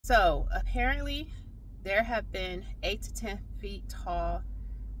So apparently there have been 8 to 10 feet tall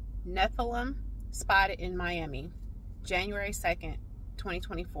Nephilim spotted in Miami, January 2nd,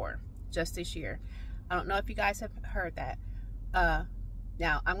 2024, just this year. I don't know if you guys have heard that.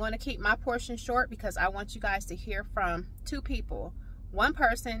 Now, I'm going to keep my portion short because I want you guys to hear from 2 people. One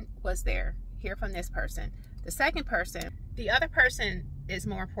person was there. Hear from this person. The second person, the other person is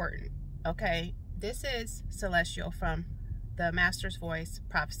more important, okay? This is Celestial from the Master's Voice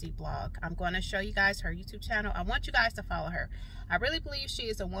Prophecy blog. I'm going to show you guys her YouTube channel. I want you guys to follow her. I really believe she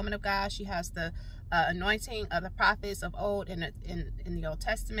is a woman of God. She has the anointing of the prophets of old in the Old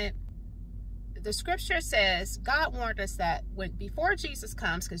Testament. The scripture says, God warned us that before Jesus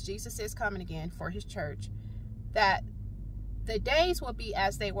comes, because Jesus is coming again for his church, that the days will be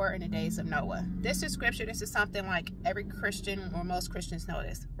as they were in the days of Noah. This is scripture. This is something like every Christian or most Christians know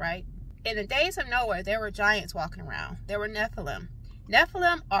this, right? In the days of Noah, there were giants walking around. There were Nephilim.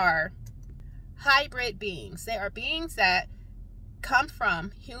 Nephilim are hybrid beings. They are beings that come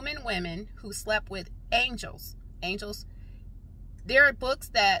from human women who slept with angels. There are books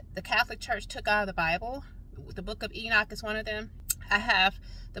that the Catholic Church took out of the Bible. The book of Enoch is one of them. I have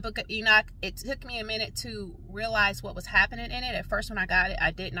the book of Enoch. It took me a minute to realize what was happening in it. At first when I got it, I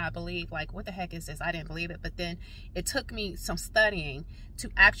did not believe, like, what the heck is this? I didn't believe it. But then it took me some studying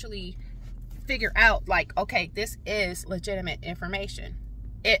to actually figure out, like, okay, this is legitimate information.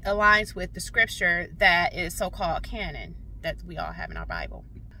 It aligns with the scripture that is so-called canon that we all have in our Bible.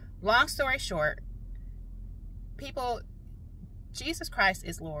 Long story short, people, Jesus Christ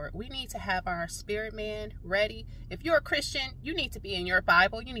is Lord. We need to have our spirit man ready. If you're a Christian, you need to be in your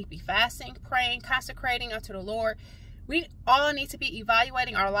Bible. You need to be fasting, praying, consecrating unto the Lord. We all need to be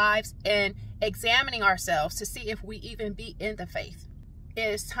evaluating our lives and examining ourselves to see if we even be in the faith. It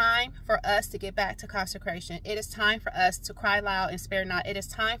is time for us to get back to consecration. It is time for us to cry loud and spare not. It is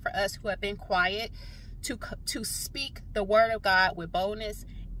time for us who have been quiet to speak the word of God with boldness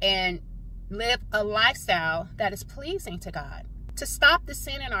and live a lifestyle that is pleasing to God. To stop the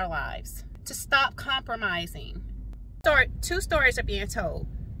sin in our lives, to stop compromising. 2 stories are being told.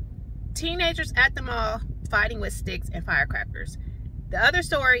 Teenagers at the mall fighting with sticks and firecrackers. The other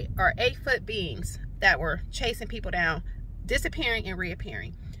story are 8-foot beings that were chasing people down, disappearing and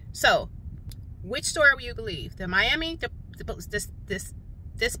reappearing. So, which story will you believe? The Miami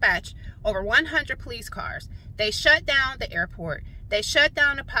dispatch over 100 police cars. They shut down the airport. They shut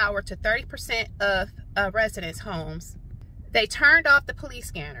down the power to 30% of residents' homes. They turned off the police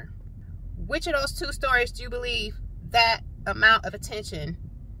scanner. Which of those 2 stories do you believe that amount of attention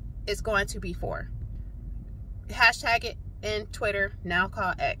is going to be for? Hashtag it in Twitter, now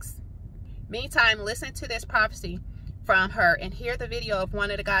called X. Meantime, listen to this prophecy from her and hear the video of one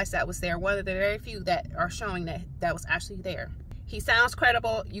of the guys that was there, one of the very few that are showing that was actually there. He sounds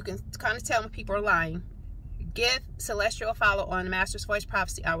credible. You can kind of tell when people are lying. Give Celestial a follow on the Master's Voice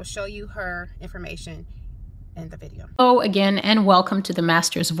Prophecy. I will show you her information in the video. Hello again and welcome to the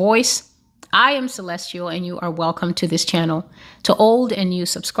Master's Voice. I am Celestial and you are welcome to this channel. To old and new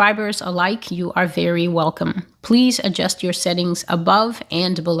subscribers alike, you are very welcome. Please adjust your settings above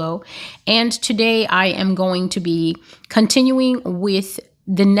and below. And today I am going to be continuing with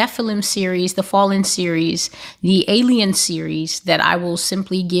the Nephilim series, the Fallen series, the Alien series that I will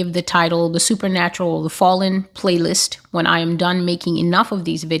simply give the title, the Supernatural, the Fallen playlist when I am done making enough of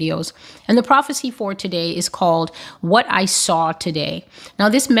these videos. And the prophecy for today is called What I Saw Today. Now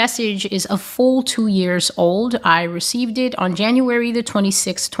this message is a full 2 years old. I received it on January the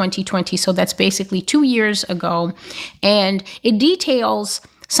 26th, 2020. So that's basically 2 years ago. And it details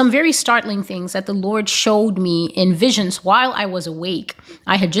some very startling things that the Lord showed me in visions while I was awake.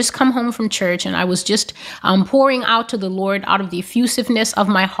 I had just come home from church and I was just pouring out to the Lord out of the effusiveness of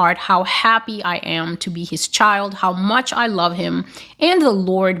my heart how happy I am to be his child, how much I love him. And the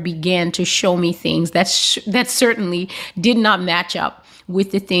Lord began to show me things that certainly did not match up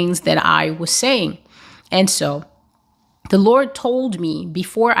with the things that I was saying. And so the Lord told me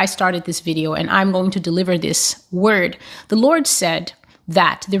before I started this video, and I'm going to deliver this word, the Lord said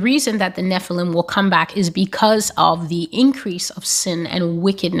that the reason that the Nephilim will come back is because of the increase of sin and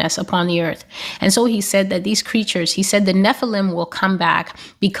wickedness upon the earth. And so he said that these creatures, he said the Nephilim will come back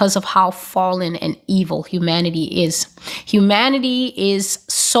because of how fallen and evil humanity is. Humanity is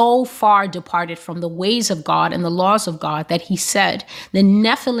so far departed from the ways of God and the laws of God that he said, the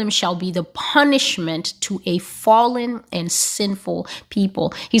Nephilim shall be the punishment to a fallen and sinful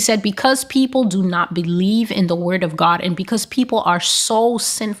people. He said, because people do not believe in the word of God and because people are so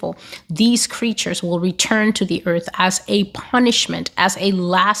sinful, these creatures will return to the earth as a punishment, as a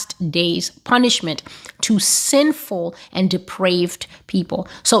last day's punishment to sinful and depraved people.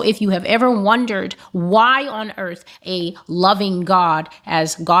 So if you have ever wondered why on earth a loving God,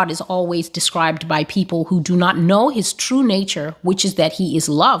 as God is always described by people who do not know his true nature, which is that he is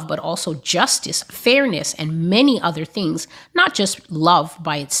love, but also justice, fairness, and many other things, not just love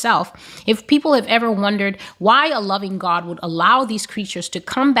by itself. If people have ever wondered why a loving God would allow these creatures to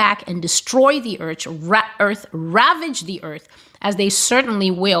come back and destroy the earth, ravage the earth, as they certainly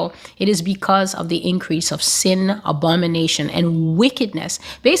will, it is because of the increase of sin, abomination, and wickedness.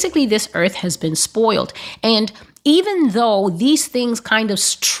 Basically, this earth has been spoiled. And even though these things kind of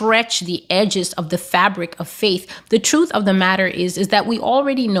stretch the edges of the fabric of faith, the truth of the matter is that we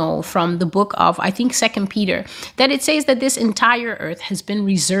already know from the book of, I think, 2 Peter, that it says that this entire earth has been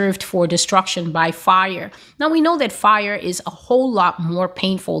reserved for destruction by fire. Now, we know that fire is a whole lot more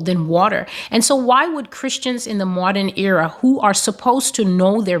painful than water. And so why would Christians in the modern era who are supposed to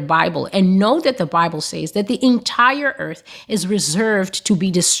know their Bible and know that the Bible says that the entire earth is reserved to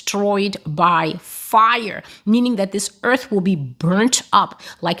be destroyed by fire, meaning that this earth will be burnt up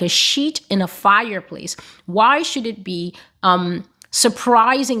like a sheet in a fireplace, why should it be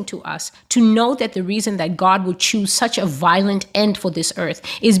surprising to us to know that the reason that God would choose such a violent end for this earth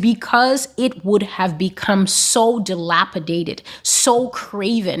is because it would have become so dilapidated, so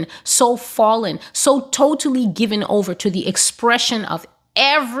craven, so fallen, so totally given over to the expression of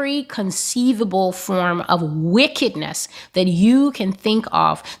every conceivable form of wickedness that you can think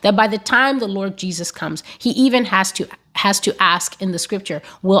of, that by the time the Lord Jesus comes, he even has to ask in the scripture,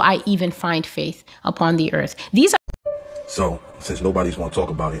 will I even find faith upon the earth? These are So since nobody's want to talk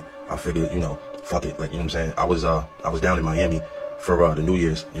about it, I figured, fuck it. Like, you know what I'm saying? I was down in Miami for the New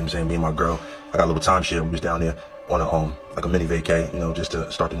Year's, you know what I'm saying? Me and my girl, I got a little timeshare. We was down there on a like a mini vacay, just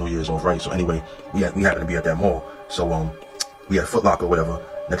to start the New Year's off right. So anyway, we happened to be at that mall. So we had Foot Locker or whatever.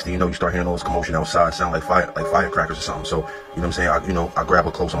 Next thing you know, you start hearing all this commotion outside, sound like firecrackers or something. So, you know what I'm saying? I grab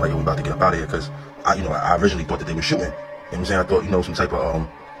her close. I'm like, yo, we about to get up out of here, because I originally thought that they were shooting. You know what I'm saying? I thought, some type of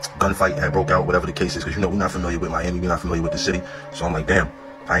gunfight had broke out, whatever the case is, because we're not familiar with Miami, we're not familiar with the city. So I'm like, damn,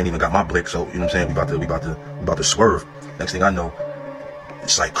 I ain't even got my blick. So, you know what I'm saying? We about to swerve. Next thing I know,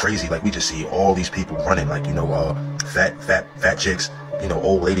 it's like crazy. Like, we just see all these people running, like, fat chicks,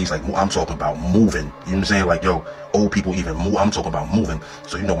 old ladies, like, I'm talking about moving. You know what I'm saying? Like, yo, old people even move. I'm talking about moving.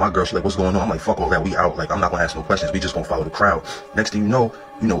 So, my girl, she's like, what's going on? I'm like, fuck all that. We out. Like, I'm not gonna ask no questions. We just gonna follow the crowd. Next thing you know,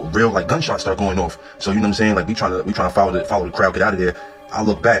 real, like, gunshots start going off. So, you know what I'm saying? Like, we trying to follow the crowd, get out of there. I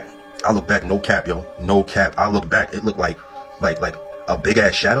look back, no cap, yo. No cap. I look back. It looked like a big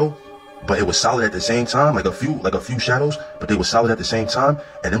ass shadow, but it was solid at the same time, like a few shadows, but they were solid at the same time.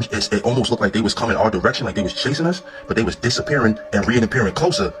 And it almost looked like they was coming our direction, like they was chasing us, but they was disappearing and reappearing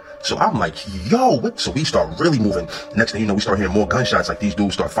closer. So I'm like, yo, what? So we start really moving. Next thing you know, we start hearing more gunshots. Like, these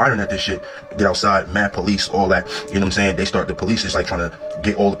dudes start firing at this shit. Get outside, mad police, all that. You know what I'm saying? The police is like trying to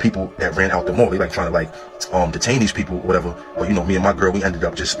get all the people that ran out the mall. They like trying to detain these people, whatever. But me and my girl, we ended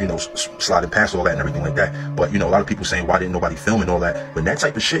up just, sliding past all that and everything like that. But, a lot of people saying, why didn't nobody film and all that? When that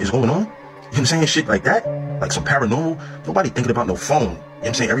type of shit is going on, you know what I'm saying? Shit like that, like some paranormal, nobody thinking about no phone. You know what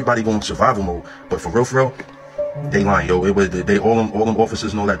I'm saying? Everybody going survival mode. But for real, they lying, yo. It was all them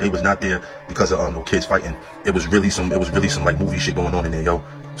officers and all that. They was not there because of no kids fighting. It was really some like movie shit going on in there, yo.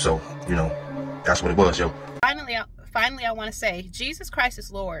 So that's what it was, yo. Finally, I want to say, Jesus Christ is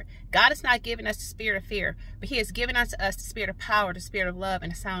Lord. God has not given us the spirit of fear, but he has given unto us the spirit of power, the spirit of love,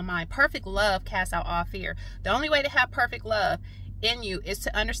 and a sound mind. Perfect love casts out all fear. The only way to have perfect love in you is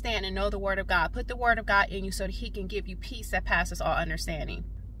to understand and know the word of God. Put the word of God in you so that he can give you peace that passes all understanding.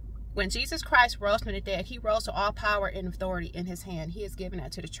 When Jesus Christ rose from the dead, he rose to all power and authority in his hand. He has given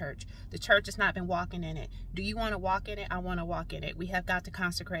that to the church. The church has not been walking in it. Do you want to walk in it? I want to walk in it. We have got to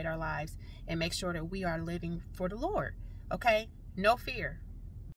consecrate our lives and make sure that we are living for the Lord. Okay? No fear.